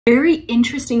Very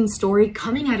interesting story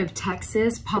coming out of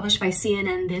Texas, published by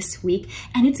CNN this week,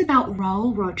 and it's about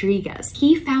Raul Rodriguez.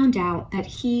 He found out that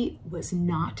he was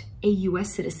not a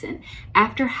US citizen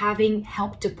after having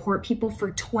helped deport people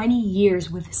for 20 years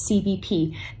with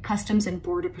CBP, Customs and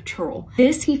Border Patrol.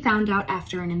 This he found out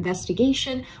after an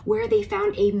investigation where they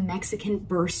found a Mexican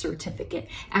birth certificate.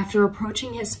 After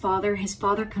approaching his father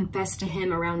confessed to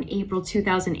him around April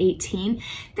 2018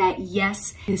 that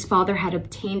yes, his father had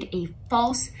obtained a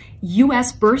false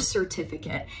US birth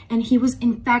certificate and he was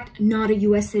in fact not a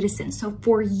US citizen. So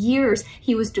for years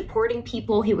he was deporting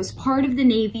people, he was part of the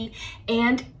Navy,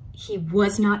 and he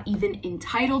was not even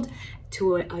entitled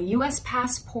to a US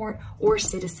passport or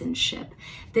citizenship.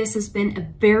 This has been a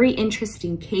very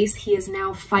interesting case. He is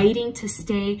now fighting to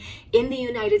stay in the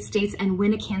United States and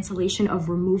win a cancellation of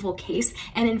removal case.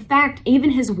 And in fact,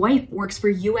 even his wife works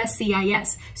for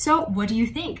USCIS. So what do you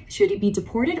think? Should he be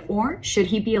deported or should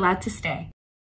he be allowed to stay?